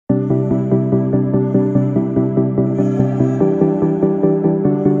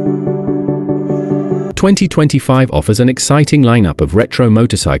2025 offers an exciting lineup of retro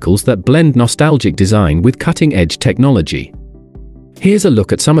motorcycles that blend nostalgic design with cutting-edge technology. Here's a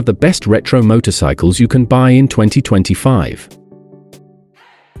look at some of the best retro motorcycles you can buy in 2025.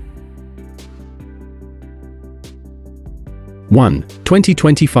 One,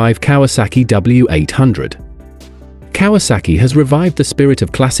 2025 Kawasaki W800. Kawasaki has revived the spirit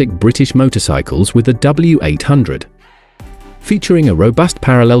of classic British motorcycles with the W800. Featuring a robust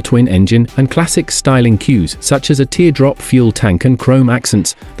parallel twin engine and classic styling cues such as a teardrop fuel tank and chrome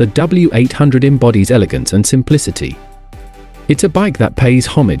accents, the W800 embodies elegance and simplicity. It's a bike that pays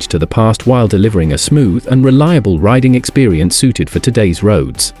homage to the past while delivering a smooth and reliable riding experience suited for today's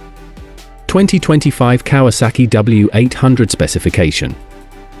roads. 2025 Kawasaki W800 specification.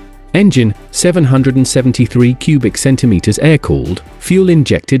 Engine, 773 cubic centimeters air-cooled,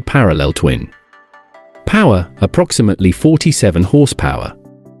 fuel-injected parallel twin. Power, approximately 47 horsepower.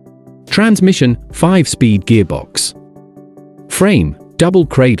 Transmission, 5-speed gearbox. Frame, double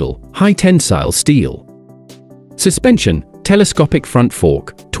cradle, high-tensile steel. Suspension, telescopic front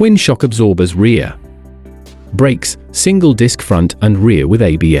fork, twin shock absorbers rear. Brakes, single-disc front and rear with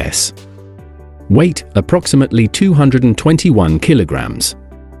ABS. Weight, approximately 221 kilograms.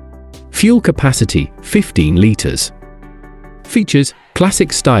 Fuel capacity, 15 liters. Features,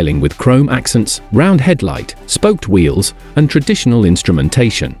 classic styling with chrome accents, round headlight, spoked wheels, and traditional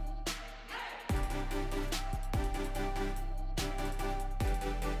instrumentation.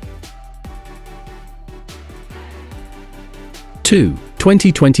 Two,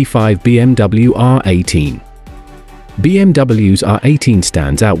 2025 BMW R18. BMW's R18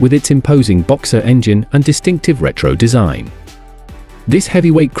 stands out with its imposing boxer engine and distinctive retro design. This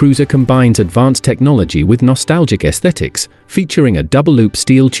heavyweight cruiser combines advanced technology with nostalgic aesthetics, featuring a double-loop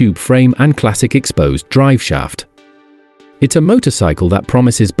steel tube frame and classic exposed driveshaft. It's a motorcycle that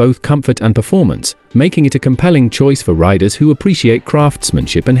promises both comfort and performance, making it a compelling choice for riders who appreciate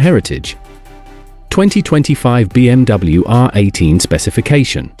craftsmanship and heritage. 2025 BMW R18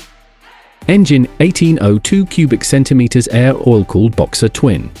 specification. Engine, 1802 cubic centimeters air oil-cooled boxer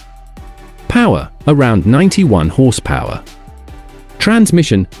twin. Power, around 91 horsepower.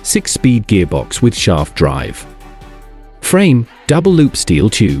 Transmission, 6-speed gearbox with shaft drive. Frame, double-loop steel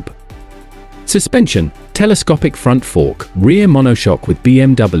tube. Suspension, telescopic front fork, rear monoshock with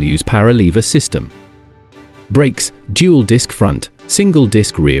BMW's paralever system. Brakes, dual-disc front,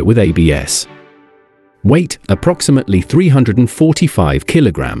 single-disc rear with ABS. Weight, approximately 345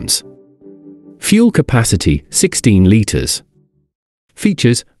 kilograms. Fuel capacity, 16 liters.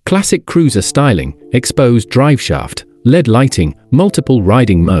 Features, classic cruiser styling, exposed driveshaft, LED lighting, multiple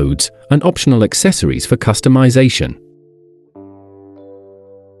riding modes, and optional accessories for customization.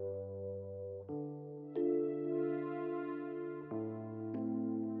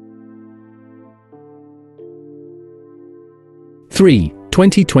 Three,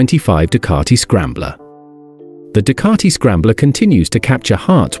 2025 Ducati Scrambler. The Ducati Scrambler continues to capture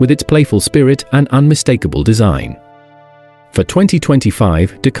hearts with its playful spirit and unmistakable design. For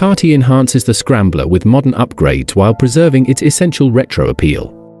 2025, Ducati enhances the Scrambler with modern upgrades while preserving its essential retro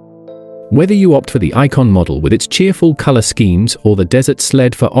appeal. Whether you opt for the Icon model with its cheerful color schemes or the Desert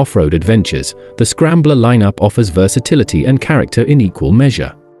Sled for off-road adventures, the Scrambler lineup offers versatility and character in equal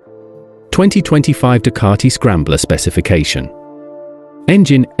measure. 2025 Ducati Scrambler specification.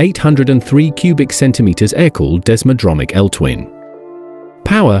 Engine, 803 cubic centimeters air-cooled Desmodromic L-twin.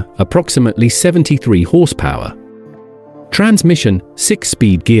 Power, approximately 73 horsepower. Transmission,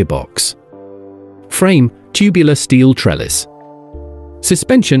 6-speed gearbox. Frame, tubular steel trellis.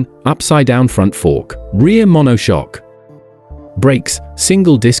 Suspension, upside-down front fork, rear monoshock. Brakes,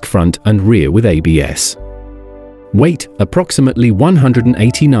 single-disc front and rear with ABS. Weight, approximately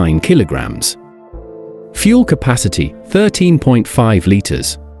 189 kilograms. Fuel capacity, 13.5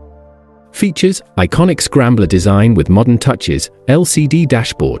 liters. Features, iconic Scrambler design with modern touches, LCD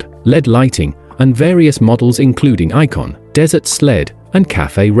dashboard, LED lighting, and various models including Icon, Desert Sled, and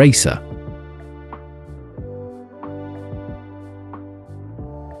Cafe Racer.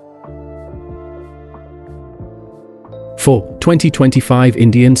 Four, 2025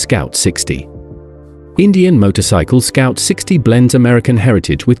 Indian Scout 60. Indian motorcycle Scout 60 blends American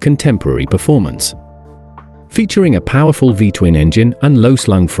heritage with contemporary performance. Featuring a powerful V-twin engine and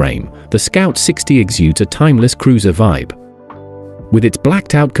low-slung frame, the Scout 60 exudes a timeless cruiser vibe. With its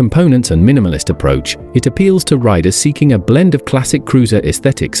blacked-out components and minimalist approach, it appeals to riders seeking a blend of classic cruiser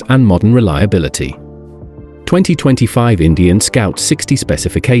aesthetics and modern reliability. 2025 Indian Scout 60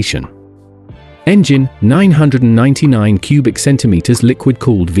 specification. Engine, 999 cubic centimeters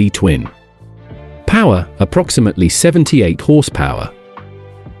liquid-cooled V-twin. Power, approximately 78 horsepower.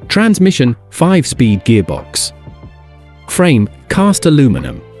 Transmission, 5-speed gearbox. Frame, cast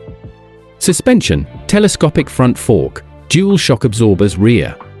aluminum. Suspension, telescopic front fork, dual shock absorbers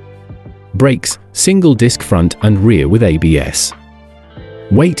rear. Brakes, single disc front and rear with ABS.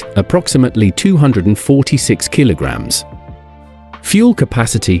 Weight, approximately 246 kilograms. Fuel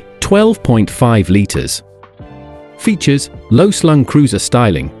capacity, 12.5 liters. Features, low-slung cruiser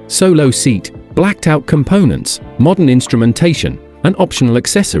styling, solo seat, blacked-out components, modern instrumentation, and optional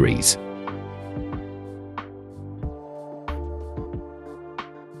accessories.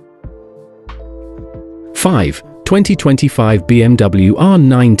 Five, 2025 BMW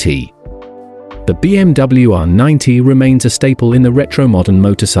R90. The BMW R90 remains a staple in the retro-modern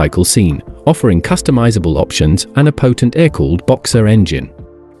motorcycle scene, offering customizable options and a potent air-cooled boxer engine.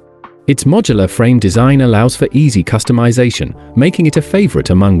 Its modular frame design allows for easy customization, making it a favorite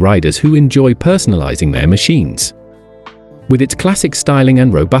among riders who enjoy personalizing their machines. With its classic styling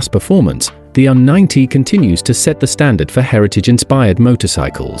and robust performance, the R90 continues to set the standard for heritage-inspired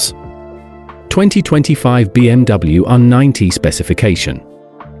motorcycles. 2025 BMW R90 specification.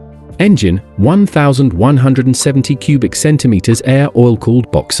 Engine, 1,170 cubic centimeters air oil-cooled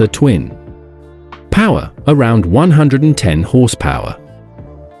boxer twin. Power, around 110 horsepower.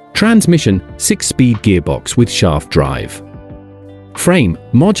 Transmission, 6-speed gearbox with shaft drive. Frame,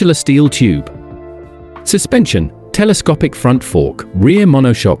 modular steel tube. Suspension, telescopic front fork, rear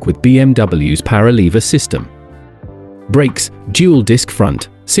monoshock with BMW's paralever system. Brakes, dual disc front,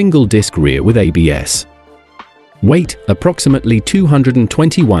 single disc rear with ABS. Weight, approximately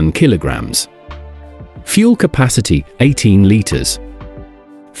 221 kilograms. Fuel capacity, 18 liters.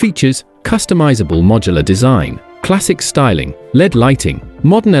 Features, customizable modular design, classic styling, LED lighting,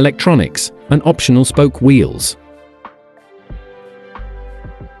 modern electronics, and optional spoke wheels.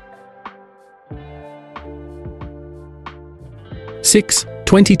 Six,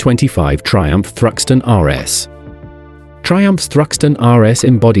 2025 Triumph Thruxton RS. Triumph's Thruxton RS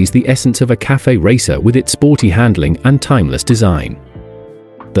embodies the essence of a cafe racer with its sporty handling and timeless design.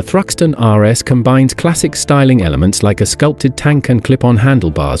 The Thruxton RS combines classic styling elements like a sculpted tank and clip-on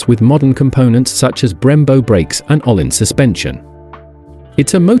handlebars with modern components such as Brembo brakes and Öhlins suspension.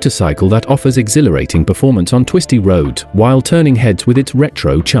 It's a motorcycle that offers exhilarating performance on twisty roads while turning heads with its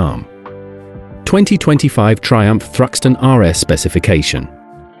retro charm. 2025 Triumph Thruxton RS specification.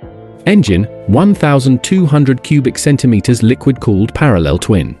 Engine, 1,200 cubic centimeters liquid-cooled parallel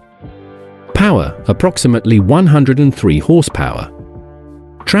twin. Power, approximately 103 horsepower.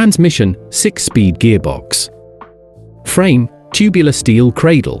 Transmission, 6-speed gearbox. Frame, tubular steel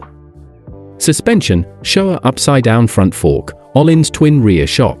cradle. Suspension, Showa upside-down front fork, Öhlins twin rear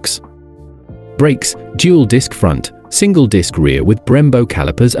shocks. Brakes, dual disc front, single disc rear with Brembo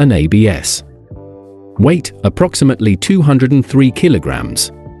calipers and ABS. Weight, approximately 203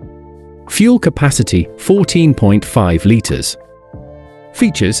 kilograms. Fuel capacity, 14.5 liters.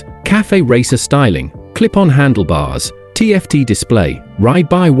 Features, cafe racer styling, clip-on handlebars, TFT display,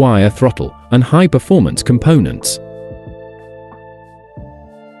 ride-by-wire throttle, and high-performance components.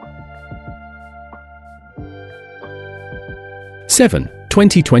 Seven,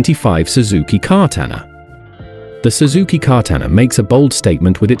 2025 Suzuki Katana. The Suzuki Katana makes a bold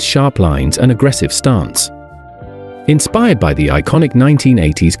statement with its sharp lines and aggressive stance. Inspired by the iconic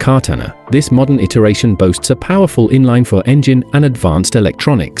 1980s Katana, this modern iteration boasts a powerful inline-4 engine and advanced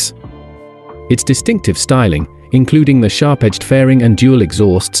electronics. Its distinctive styling, including the sharp-edged fairing and dual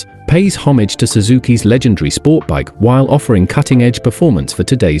exhausts, pays homage to Suzuki's legendary sport bike while offering cutting-edge performance for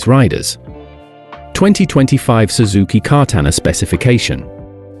today's riders. 2025 Suzuki Katana specification.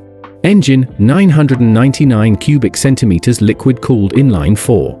 Engine, 999 cubic centimeters liquid-cooled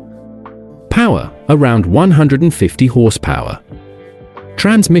inline-4. Power, around 150 horsepower.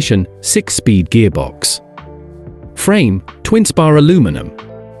 Transmission, 6-speed gearbox. Frame, twin-spar aluminum.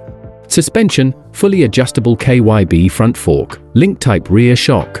 Suspension, fully adjustable KYB front fork, link-type rear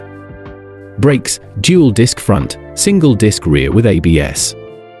shock. Brakes, dual disc front, single disc rear with ABS.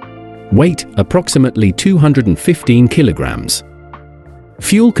 Weight, approximately 215 kilograms.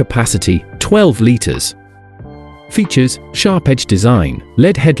 Fuel capacity, 12 liters. Features, sharp-edge design,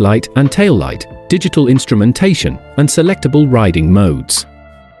 LED headlight and taillight, digital instrumentation, and selectable riding modes.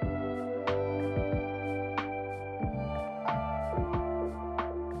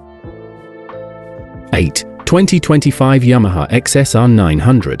 Eight, 2025 Yamaha XSR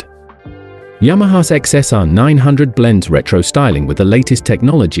 900. Yamaha's XSR 900 blends retro styling with the latest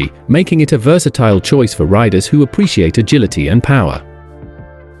technology, making it a versatile choice for riders who appreciate agility and power.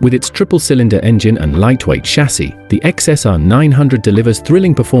 With its triple-cylinder engine and lightweight chassis, the XSR 900 delivers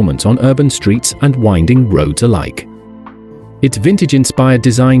thrilling performance on urban streets and winding roads alike. Its vintage-inspired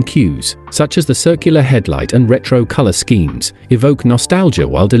design cues, such as the circular headlight and retro color schemes, evoke nostalgia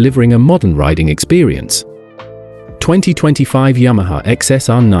while delivering a modern riding experience. 2025 Yamaha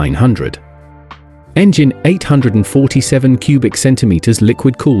XSR 900. Engine 847 cubic centimeters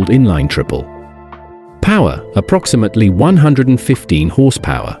liquid-cooled inline triple. Power approximately 115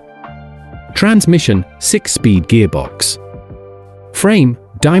 horsepower. Transmission 6-speed gearbox. Frame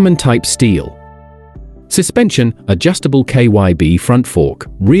diamond-type steel. Suspension adjustable KYB front fork,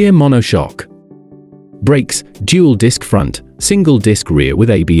 rear monoshock. Brakes dual-disc front, single-disc rear with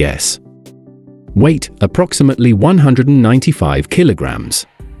ABS. Weight approximately 195 kilograms.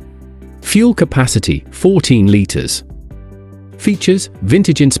 Fuel capacity 14 liters. Features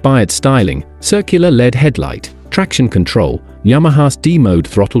vintage-inspired styling, circular LED headlight, traction control, Yamaha's D-mode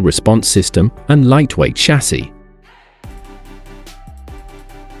throttle response system, and lightweight chassis.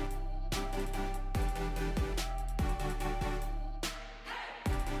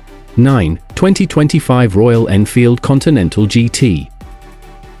 (9) 2025 Royal Enfield Continental GT.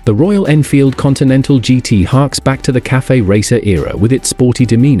 The Royal Enfield Continental GT harks back to the cafe racer era with its sporty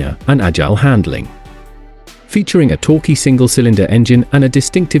demeanor and agile handling. Featuring a torquey single-cylinder engine and a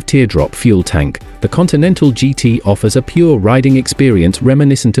distinctive teardrop fuel tank, the Continental GT offers a pure riding experience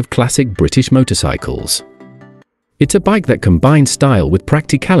reminiscent of classic British motorcycles. It's a bike that combines style with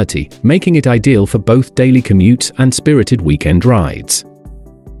practicality, making it ideal for both daily commutes and spirited weekend rides.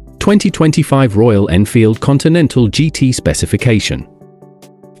 2025 Royal Enfield Continental GT specification.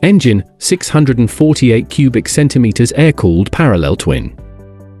 Engine 648 cubic centimeters air-cooled parallel twin.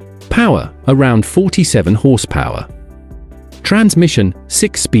 Power around 47 horsepower. Transmission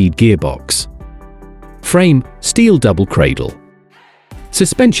 6-speed gearbox. Frame steel double cradle.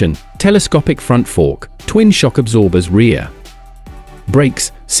 Suspension telescopic front fork, twin shock absorbers rear.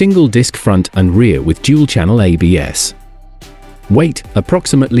 Brakes single disc front and rear with dual channel ABS. Weight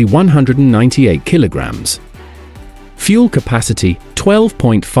approximately 198 kilograms. Fuel capacity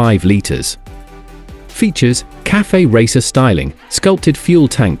 12.5 liters. Features cafe racer styling, sculpted fuel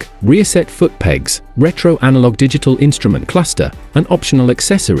tank, rear set foot pegs, retro analog digital instrument cluster, and optional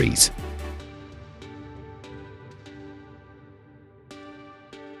accessories.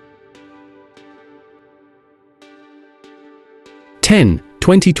 (10)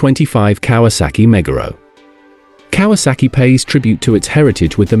 2025 Kawasaki Meguro. Kawasaki pays tribute to its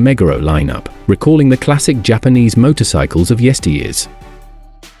heritage with the Meguro lineup, recalling the classic Japanese motorcycles of yesteryears.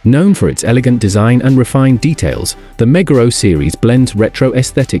 Known for its elegant design and refined details, the Meguro series blends retro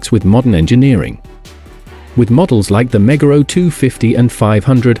aesthetics with modern engineering. With models like the Meguro 250 and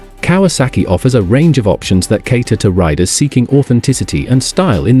 500, Kawasaki offers a range of options that cater to riders seeking authenticity and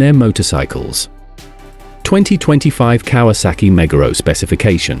style in their motorcycles. 2025 Kawasaki Meguro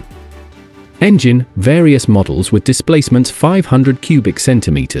specification. Engine various models with displacements 500 cubic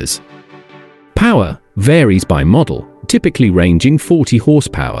centimeters. Power varies by model, typically ranging 40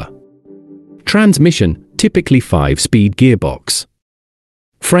 horsepower. Transmission typically 5-speed gearbox.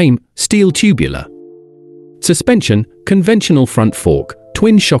 Frame steel tubular. Suspension conventional front fork,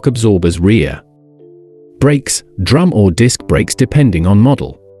 twin shock absorbers rear. Brakes drum or disc brakes depending on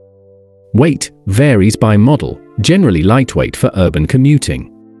model. Weight varies by model, generally lightweight for urban commuting.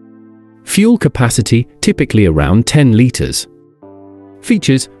 Fuel capacity typically around 10 liters.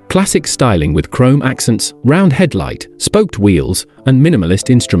 Features classic styling with chrome accents, round headlight, spoked wheels, and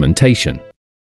minimalist instrumentation.